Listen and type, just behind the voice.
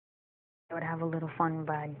I would have a little fun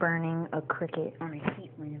by burning a cricket on a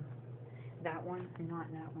heat lamp. That one, not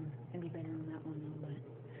that one. It'd be better on that one though, but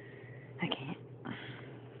I can't.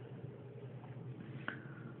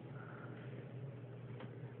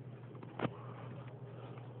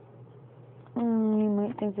 You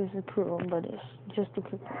might think this is cruel, but it's just a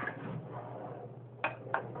cricket.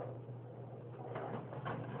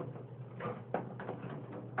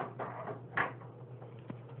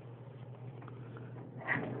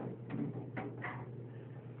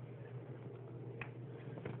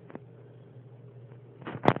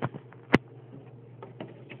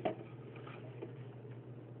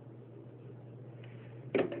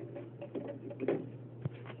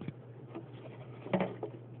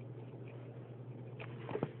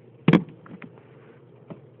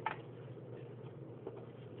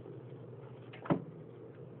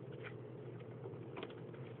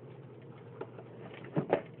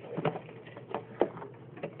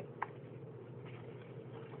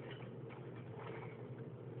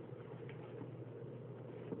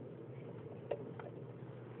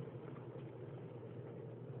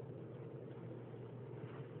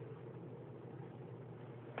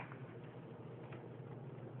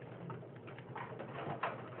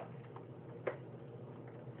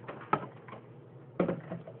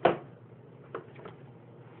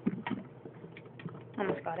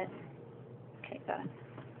 Almost got it. Okay, got it.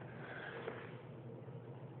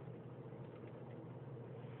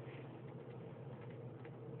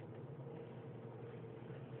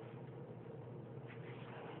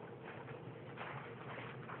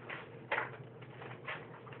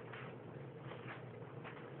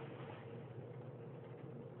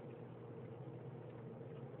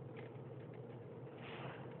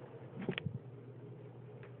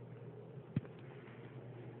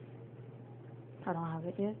 I don't have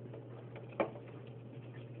it yet.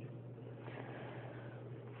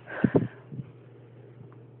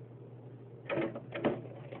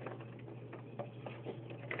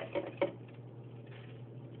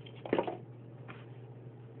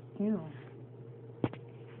 Ew.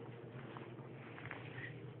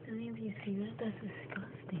 Do any of you see that? That's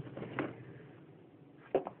disgusting.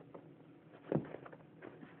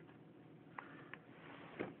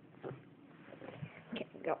 Okay,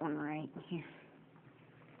 got one right here.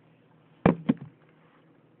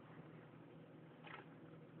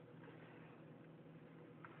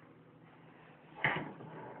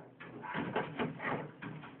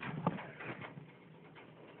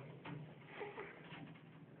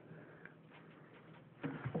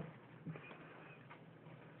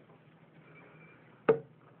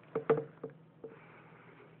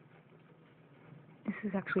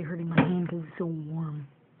 This is actually hurting my hand because it's so warm.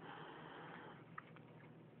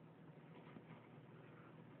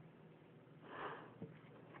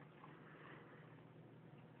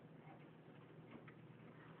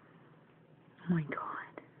 Oh my God.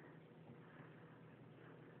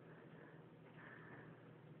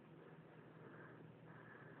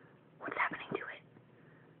 What's happening to it?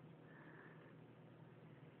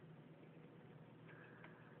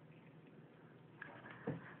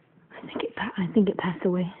 I think it passed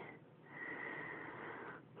away.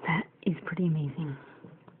 That is pretty amazing.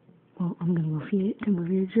 Well, I'm gonna go feed it to my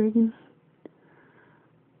rear dragon.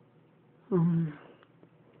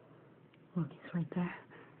 Look, it's right there.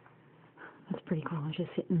 That's pretty cool. It's just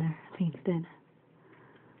sitting there. I think it's dead.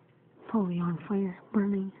 Probably on fire,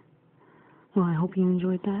 burning. Well, I hope you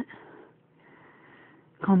enjoyed that.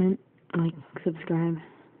 Comment, like, subscribe,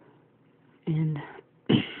 and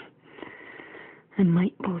I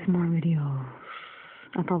might post more videos.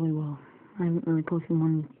 I probably will. I haven't really posted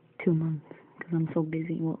one in 2 months because I'm so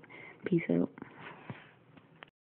busy. Well, peace out.